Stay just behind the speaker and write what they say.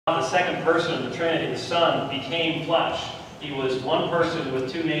The second person of the Trinity, the Son, became flesh. He was one person with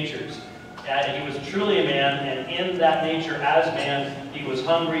two natures. He was truly a man, and in that nature as man, he was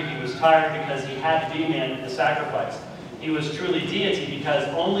hungry, he was tired because he had to be man in the sacrifice. He was truly deity because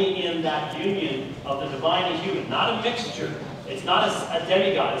only in that union of the divine and human, not a mixture, it's not a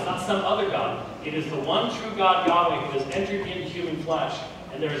demigod, it's not some other god. It is the one true God, Yahweh, who has entered into human flesh.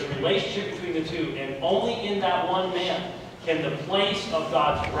 And there is a relationship between the two, and only in that one man can the place of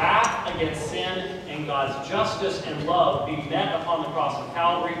God's wrath against sin and God's justice and love be met upon the cross of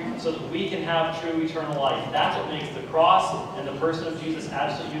Calvary so that we can have true eternal life. That's what makes the cross and the person of Jesus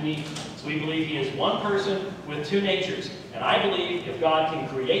absolutely unique. So we believe he is one person with two natures. And I believe if God can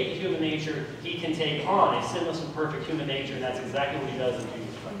create the human nature, he can take on a sinless and perfect human nature, and that's exactly what he does in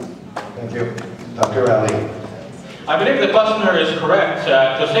Jesus Christ. Thank you. Dr. Ali. I believe the questioner is correct.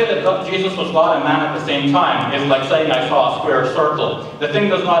 To say that Jesus was God and man at the same time is like saying I saw a square circle. The thing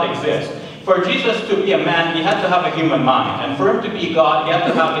does not exist. For Jesus to be a man, he had to have a human mind. And for him to be God, he had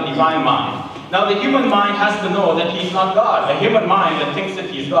to have a divine mind. Now the human mind has to know that he's not God. A human mind that thinks that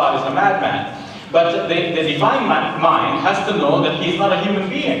he's God is a madman. But the divine mind has to know that he's not a human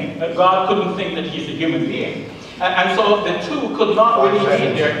being. That God couldn't think that he's a human being. And so the two could not really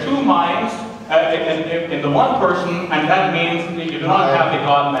be. There are two minds in the one person, and that means that you do not have the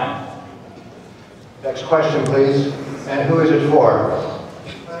God-man. Next question, please. And who is it for?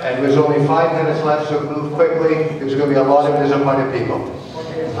 And there's only 5 minutes left, so move quickly. There's going to be a lot of disappointed people.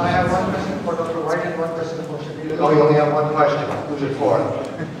 Okay, I have one question for Dr. White and one question for Shabir. Oh, you only have one question. Who's it for?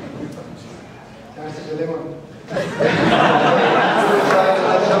 That's a dilemma.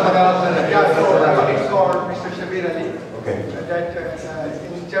 Let someone else in it. Yeah, so it's for Mr. Shabir Ali. Okay. That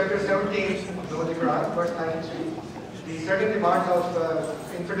in chapter 17 of the Holy Quran, verse 93, the certain demands of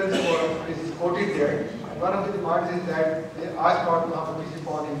infidels is quoted there. And one of the demands is that they asked God Muhammad peace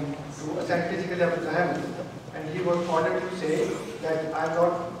upon him to ascend physically up to the heavens. And he was ordered to say that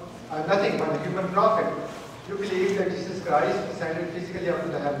I'm nothing but a human prophet. You believe that Jesus Christ ascended physically up to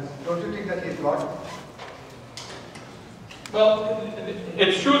the heavens. Don't you think that he is God? Well,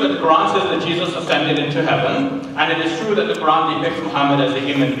 it's true that the Quran says that Jesus ascended into heaven, and it is true that the Quran depicts Muhammad as a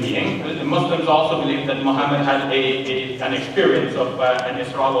human being. The Muslims also believe that Muhammad had an experience of an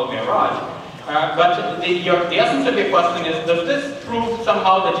Isra wal Mi'raj. But the essence of your question is, does this prove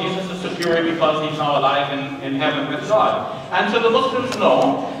somehow that Jesus is superior because he's now alive in heaven with God? And so the Muslims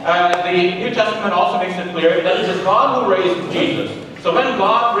know, the New Testament also makes it clear that it is God who raised Jesus. So when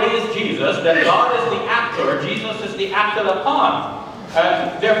God raised Jesus, then God is the actor, Jesus is the acted upon.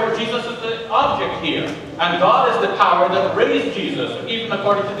 Therefore, Jesus is the object here. And God is the power that raised Jesus, even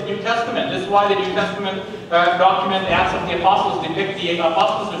according to the New Testament. This is why the New Testament document, the Acts of the Apostles, depict the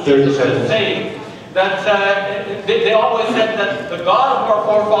apostles of Jesus as saying that they always said that the God of our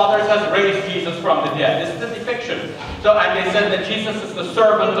forefathers has raised Jesus from the dead. This is the depiction. So, and they said that Jesus is the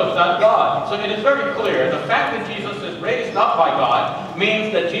servant of that God. So it is very clear. The fact that Jesus is raised up by God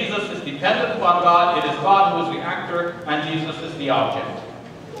means that Jesus is dependent upon God. It is God who is the actor, and Jesus is the object.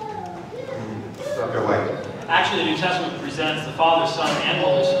 Dr. White. Actually, the New Testament presents the Father, Son, and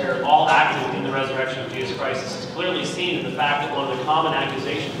Holy Spirit all active in the resurrection of Jesus Christ. This is clearly seen in the fact that one of the common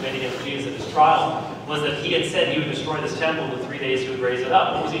accusations made against Jesus at his trial was that he had said he would destroy this temple in 3 days, he would raise it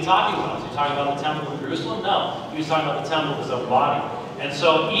up. What was he talking about? Was he talking about the temple in Jerusalem? No. He was talking about the temple of his own body. And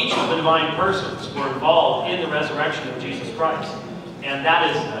so each of the divine persons were involved in the resurrection of Jesus Christ. And that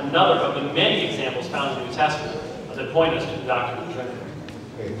is another of the many examples found in the New Testament that point us to the doctrine of the Trinity.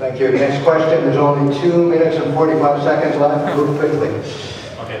 Okay, thank you. Next question. There's only 2 minutes and 45 seconds left. Move quickly.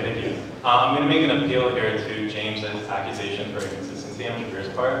 Okay, thank you. I'm going to make an appeal here to James's accusation for inconsistency on Shabir's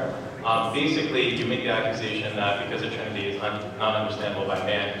part. Basically, you make the accusation that because the Trinity is not understandable by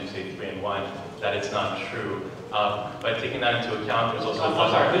man, you say 3 and 1, that it's not true. By taking that into account, there's also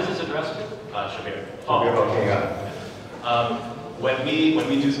who's this addressed to? Shabir. Oh, okay. When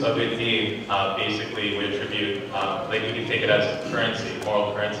we do Deity, basically we attribute, like we can take it as currency,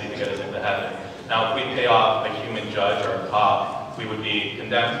 moral currency to get us into heaven. Now, if we pay off a human judge or a cop, we would be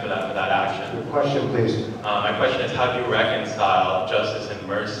condemned for that action. Your question, please. My question is, how do you reconcile justice and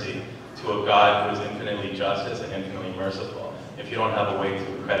mercy to a God who is infinitely justice and infinitely merciful, if you don't have a way to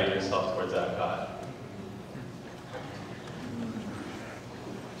credit yourself towards that God?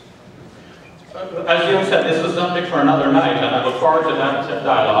 As Jim said, this is subject for another night, and I look forward to that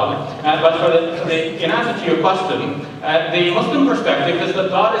dialogue. But in answer to your question, the Muslim perspective is that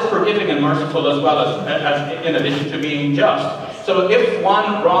God is forgiving and merciful as well as in addition to being just. So if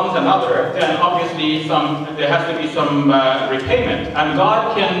one wrongs another, then obviously there has to be some repayment. And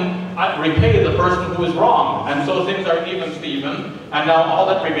God can repay the person who is wrong. And so things are even, Stephen. And now all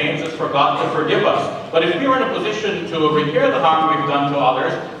that remains is for God to forgive us. But if we are in a position to repair the harm we've done to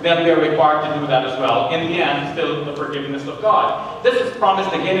others, then we are required to do that as well. In the end, still the forgiveness of God. This is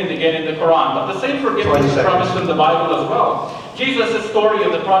promised again and again in the Quran. But the same forgiveness is promised in the Bible as well. Jesus' story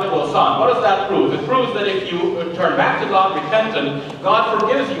of the prodigal son, what does that prove? It proves that if you turn back to God repentant, God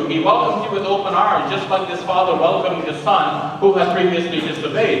forgives you. He welcomes you with open arms, just like this father welcomed his son who had previously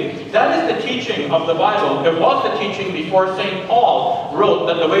disobeyed. That is the teaching of the Bible. It was the teaching before St. Paul wrote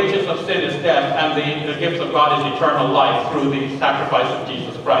that the wages of sin is death and the gift of God is eternal life through the sacrifice of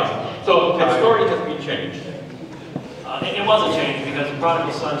Jesus Christ. So the story has been changed. It wasn't changed because the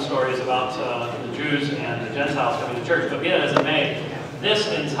prodigal son story is about the Jews and the Gentiles coming to church. But be that as it may, this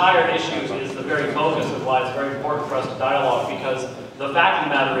entire issue is the very focus of why it's very important for us to dialogue, because the fact of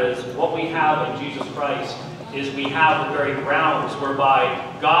the matter is what we have in Jesus Christ is we have the very grounds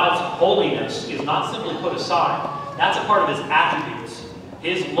whereby God's holiness is not simply put aside. That's a part of his attributes.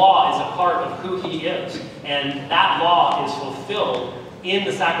 His law is a part of who he is. And that law is fulfilled in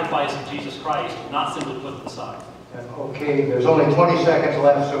the sacrifice of Jesus Christ, not simply put aside. Okay, there's only 20 seconds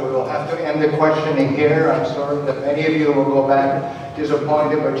left, so we will have to end the questioning here. I'm sorry that many of you will go back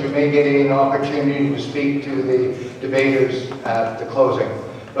disappointed, but you may get an opportunity to speak to the debaters at the closing.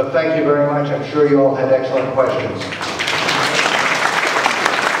 But thank you very much. I'm sure you all had excellent questions.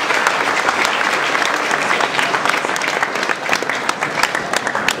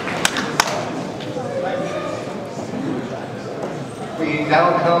 We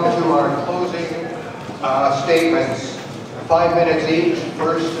now come to our closing statements. 5 minutes each.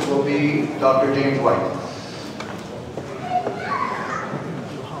 First will be Dr. James White.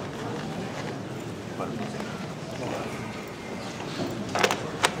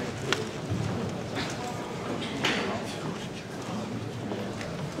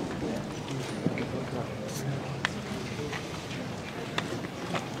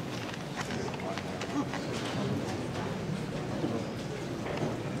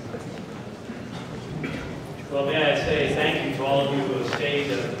 Well, may I say thank you to all of you who have stayed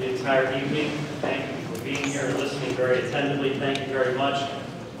the entire evening. Thank you for being here and listening very attentively. Thank you very much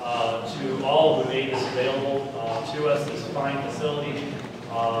to all who made this available to us, this fine facility.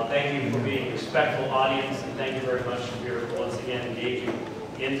 Thank you for being a respectful audience, and thank you very much, Shabir, for once again engaging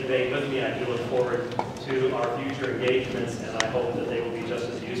in debate with me. I do look forward to our future engagements, and I hope that they will be just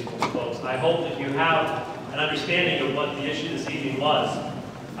as useful to folks. I hope that you have an understanding of what the issue this evening was.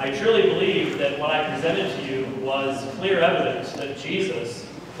 I truly believe that what I presented to you was clear evidence that Jesus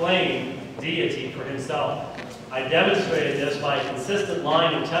claimed deity for himself. I demonstrated this by a consistent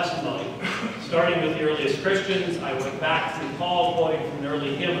line of testimony, starting with the earliest Christians. I went back to Paul quoting from an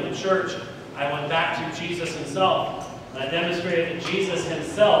early hymn of the church. I went back to Jesus himself, and I demonstrated that Jesus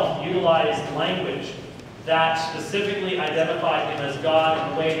himself utilized language that specifically identified him as God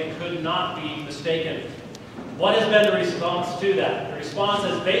in a way that could not be mistaken. What has been the response to that? The response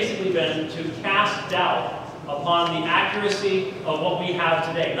has basically been to cast doubt upon the accuracy of what we have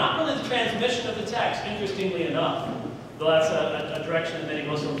today. Not really the transmission of the text, interestingly enough, though that's a direction that many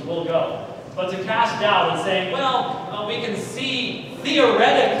Muslims will go, but to cast doubt and saying, well, we can see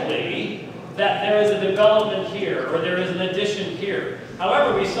theoretically that there is a development here, or there is an addition here.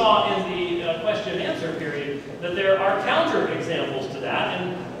 However, we saw in the question and answer period that there are counter-examples to that,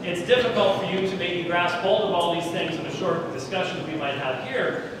 and it's difficult for you to maybe grasp hold of all these things in a short discussion we might have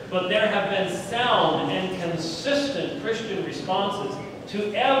here, but there have been sound and consistent Christian responses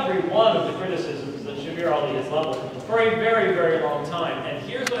to every one of the criticisms that Shabir Ali has leveled for a very, very long time. And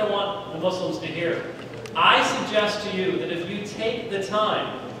here's what I want the Muslims to hear. I suggest to you that if you take the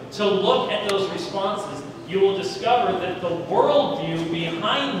time to look at those responses, you will discover that the worldview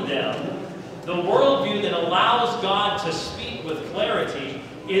behind them, the worldview that allows God to speak with clarity,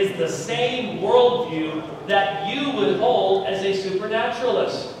 is the same worldview that you would hold as a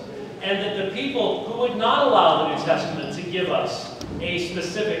supernaturalist. And that the people who would not allow the New Testament to give us a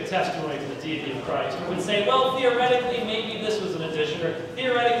specific testimony to the deity of Christ, who would say, well, theoretically, maybe this was an addition, or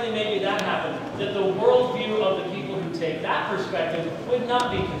theoretically, maybe that happened, that the worldview of the people who take that perspective would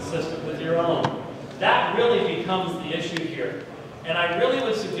not be consistent with your own. That really becomes the issue here. And I really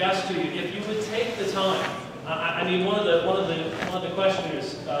would suggest to you, if you would take the time, I mean, one of the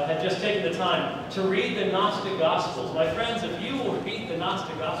questioners had just taken the time to read the Gnostic Gospels. My friends, if you will read the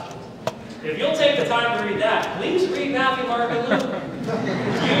Gnostic Gospels, if you'll take the time to read that, please read Matthew, Mark, and Luke.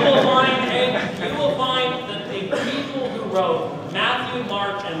 You will find that the people who wrote Matthew,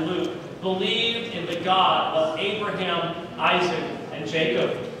 Mark, and Luke believed in the God of Abraham, Isaac, and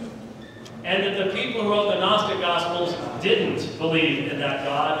Jacob. And that the people who wrote the Gnostic Gospels didn't believe in that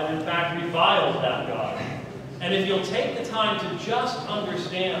God, and in fact reviled that God. And if you'll take the time to just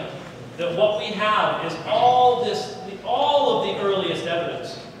understand that what we have is all of the earliest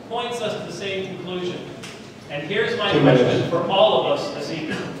evidence points us to the same conclusion. And here's my question for all of us this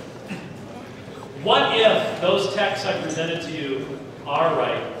evening. What if those texts I presented to you are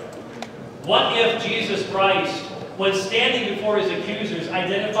right? What if Jesus Christ, when standing before his accusers,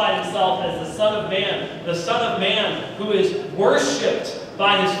 identified himself as the Son of Man who is worshipped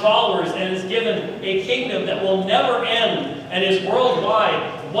by his followers and is given a kingdom that will never end and is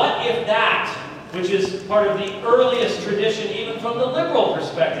worldwide? What if that, which is part of the earliest tradition even from the liberal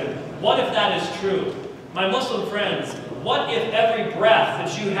perspective, what if that is true? My Muslim friends, what if every breath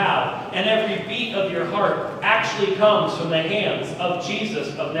that you have and every beat of your heart actually comes from the hands of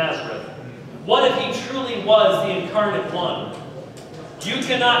Jesus of Nazareth? What if he truly was the incarnate one? You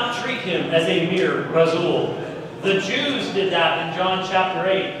cannot treat him as a mere Rasul. The Jews did that in John chapter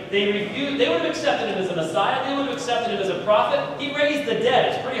 8. They would have accepted him as a Messiah. They would have accepted him as a prophet. He raised the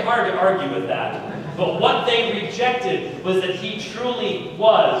dead. It's pretty hard to argue with that. But what they rejected was that he truly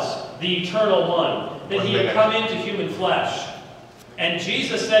was the eternal one. That he had come into human flesh. And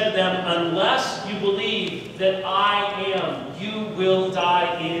Jesus said to them, unless you believe that I am, you will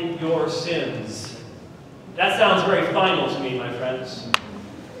die in your sins. That sounds very final to me, my friends.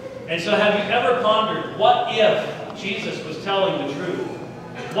 And so have you ever pondered, what if Jesus was telling the truth?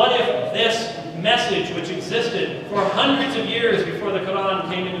 What if this message, which existed for hundreds of years before the Quran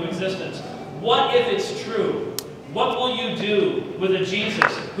came into existence, what if it's true? What will you do with a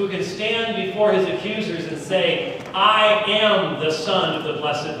Jesus who can stand before his accusers and say, I am the Son of the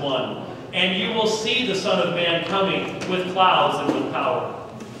Blessed One, and you will see the Son of Man coming with clouds and with power?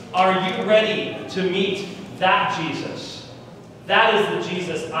 Are you ready to meet that Jesus? That is the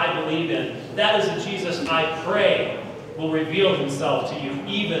Jesus I believe in. That is the Jesus I pray will reveal himself to you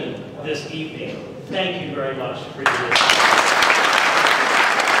even this evening. Thank you very much for your listening.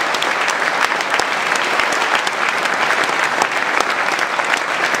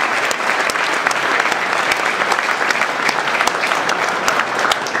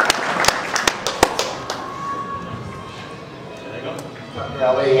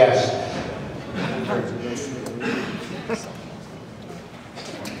 Yes.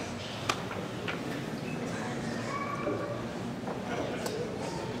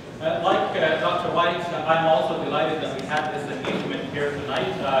 Like Dr. White, I'm also delighted that we had this engagement here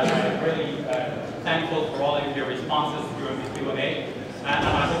tonight. I'm really thankful for all of your responses during the Q&A, and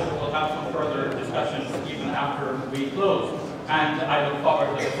I hope we'll have some further discussions even after we close. And I look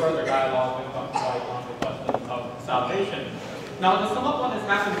forward to further dialogue with Dr. White on the question of salvation. Now, to sum up what has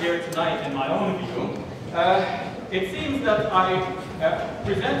happened here tonight, in my own view, it seems that I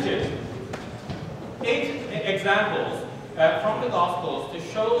presented 8 examples from the Gospels to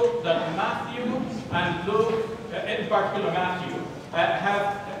show that Matthew and Luke, in particular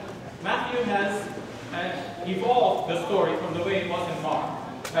Matthew has evolved the story from the way it was in Mark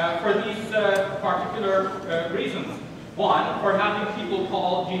for these particular reasons. 1, for having people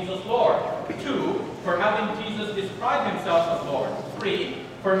call Jesus Lord. 2, for having Jesus describe himself as Lord. 3,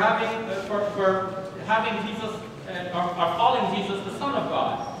 for having Jesus or calling Jesus the Son of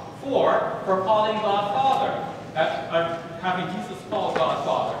God. 4, for calling God Father, having Jesus call God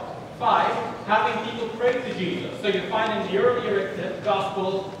Father. 5, having people pray to Jesus. So you find in the earlier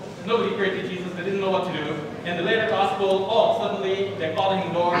Gospel, nobody prayed to Jesus, they didn't know what to do. In the later Gospel, suddenly they're calling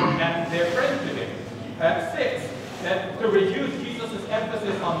him Lord and they're praying to him. 6, to reduce Jesus'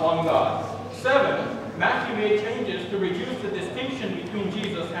 emphasis on one God. 7, Matthew made changes to reduce the distinction between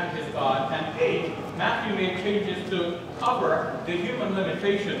Jesus and his God. And 8, Matthew made changes to cover the human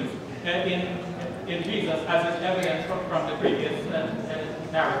limitations in Jesus, as is evident from the previous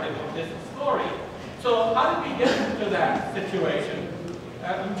narrative of this story. So how did we get into that situation?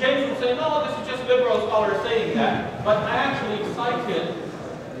 James will say, no, this is just liberal scholars saying that. But I actually cited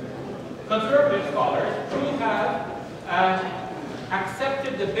conservative scholars who have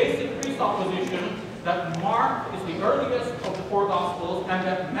accepted the basic presupposition that Mark is the earliest of the 4 Gospels and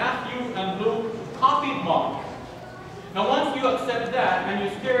that Matthew and Luke copied Mark. Now once you accept that and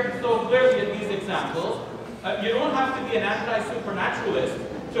you stare so clearly at these examples, you don't have to be an anti-supernaturalist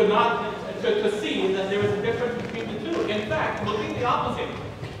to see that there is a difference between the two. In fact, looking the opposite.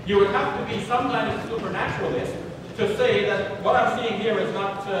 You would have to be some kind of supernaturalist to say that what I'm seeing here is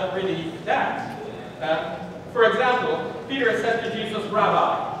not really that. For example, Peter said to Jesus,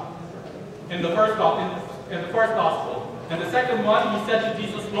 Rabbi, in the first Gospel. In the second one, he said to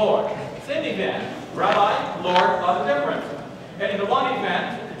Jesus, Lord. Same event. Rabbi, Lord, are the difference. And in the one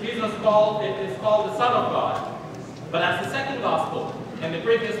event, Jesus is called the Son of God. But that's the second gospel. In the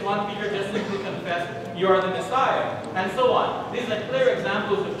previous one, Peter just simply confessed, you are the Messiah, and so on. These are clear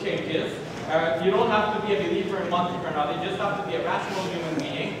examples of changes. You don't have to be a believer in one thing or another. You just have to be a rational human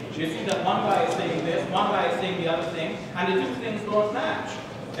being. You see that one guy is saying this, one guy is saying the other thing, and the two things don't match.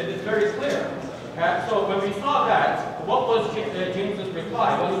 It is very clear. So when we saw that, what was James's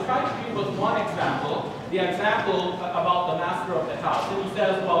reply? Well, he tried to give us one example, the example about the master of the house. And he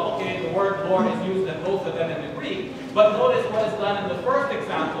says, well, okay, the word Lord is used in both of them in the Greek, but notice what is done in the first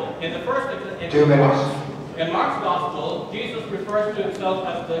example. In the first example, 2 minutes. In Mark's Gospel, Jesus refers to himself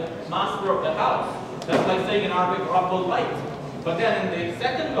as the master of the house. That's like saying in Arabic, Rabbul Light. But then in the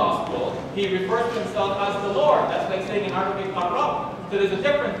second Gospel, he refers to himself as the Lord. That's like saying in Arabic, Ar-Rab. So there's a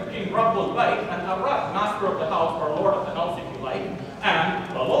difference between Rabbul Light and Ar-Rab, master of the house, or Lord of the house, if you like,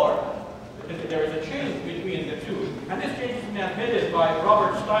 and the Lord. There is a change between the two. And this change has been admitted by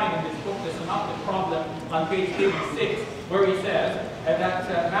Robert Stein in his book, The Synoptic Problem, on page 86, where he says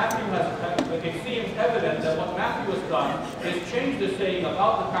that Matthew has, it seems evident that what Matthew has done is change the saying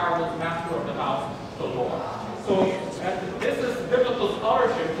about the parables master of the house to Lord. So this is biblical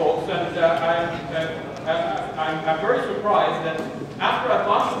scholarship, folks, and I'm very surprised that after I've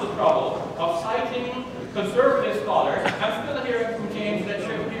gone through the trouble of citing conservative scholars, I'm still hearing from James that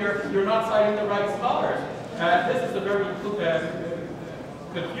you're not citing the right scholars. This is a very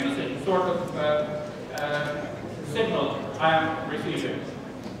confusing sort of signal I am receiving.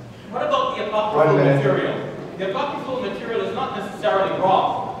 What about the apocryphal material? The apocryphal material is not necessarily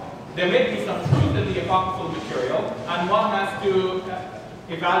wrong. There may be some truth in the apocryphal material, and one has to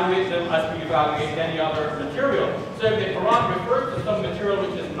evaluate them as we evaluate any other material. So if the Quran refers to some material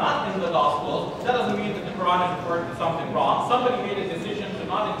which is not in the Gospels, that doesn't mean that the Quran is referring to something wrong. Somebody made a decision to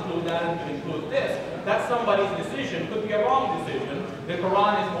not include that and to include this. That's somebody's decision. Could be a wrong decision. The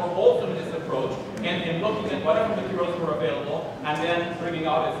Quran is more wholesome in its approach in looking at whatever materials were available and then bringing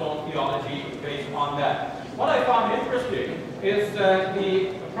out its own theology based on that. What I found interesting is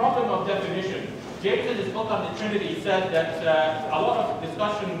the problem of definition. James in his book on the Trinity said that a lot of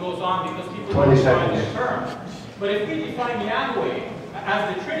discussion goes on because people don't define the term. But if we define Yahweh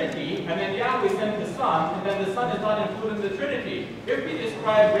as the Trinity, and then Yahweh sent the Son, and then the Son is not included in the Trinity. If we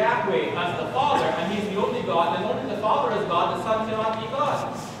describe Yahweh as the Father, and He's the only God, then only the Father is God, the Son cannot be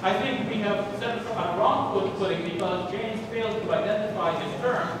God. I think we have set it on a wrong footing because James failed to identify this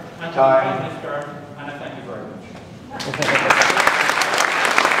term and to define this term, and I thank you very much.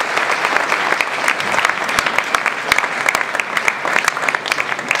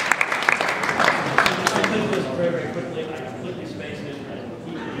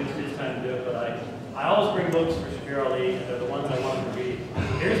 I always bring books for Shabir Ali, and they're the ones I want to read.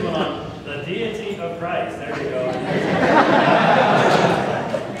 Here's one on the Deity of Christ. There you go.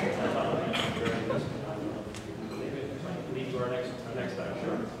 Lead to our next time.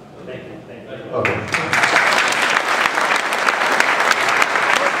 Sure. Thank you. Thank you. Okay.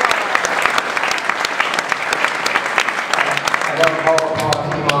 I now call upon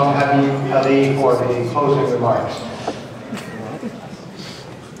Imam Ali for the closing remarks.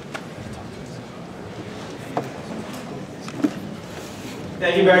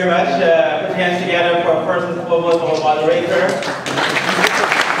 Thank you very much. Put your hands together for first and foremost our moderator.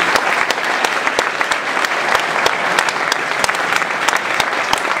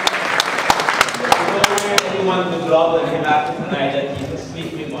 Anyone to drop him after tonight that he's a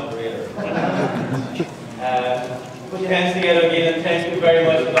sleeping moderator. Put your hands together again and thank you very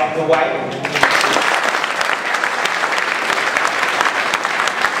much to Dr. White.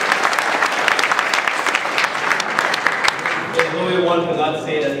 One cannot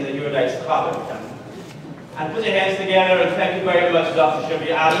say that he's a Judaic scholar. And put your hands together and thank you very much, Dr.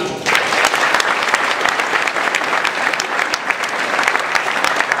 Shabir Ali.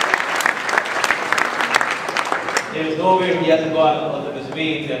 There is nowhere he hasn't gone out of his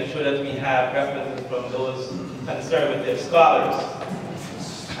way to ensure that we have references from those conservative scholars.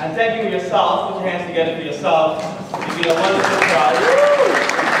 And thank you yourself. Put your hands together for yourself. You've been a wonderful crowd.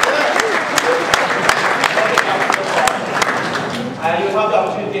 You'll have the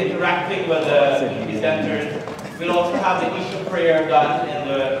opportunity of interacting with the presenters. We'll also have the issue prayer done in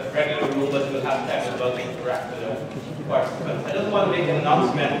the regular room, but we'll have time as well to interact with the participants. I just want to make an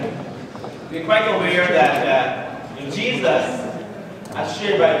announcement. We're quite aware that Jesus, as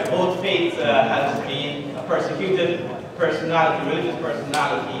shared by both faiths, has been a persecuted personality, religious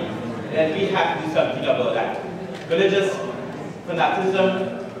personality, and we have to do something about that. Religious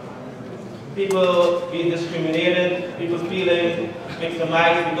fanaticism people being discriminated, people feeling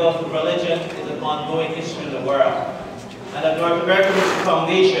victimized because of religion is an ongoing issue in the world. And at North American Mission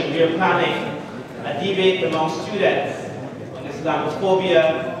Foundation, we are planning a debate among students on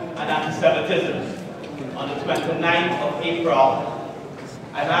Islamophobia and anti-Semitism on the 29th of April.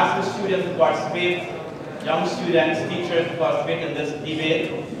 I've asked the students to participate, young students, teachers to participate in this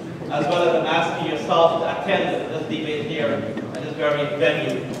debate, as well as I'm asking yourself to attend this debate here at this very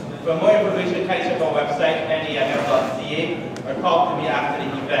venue. For more information, kindly check our website, neif.ca, or talk to me after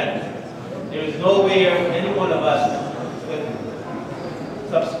the event. There is no way any one of us could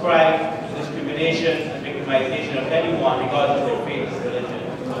subscribe to discrimination and victimization of anyone regardless of their faith or religion.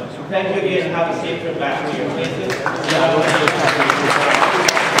 Thank you again and have a safe trip back to your places.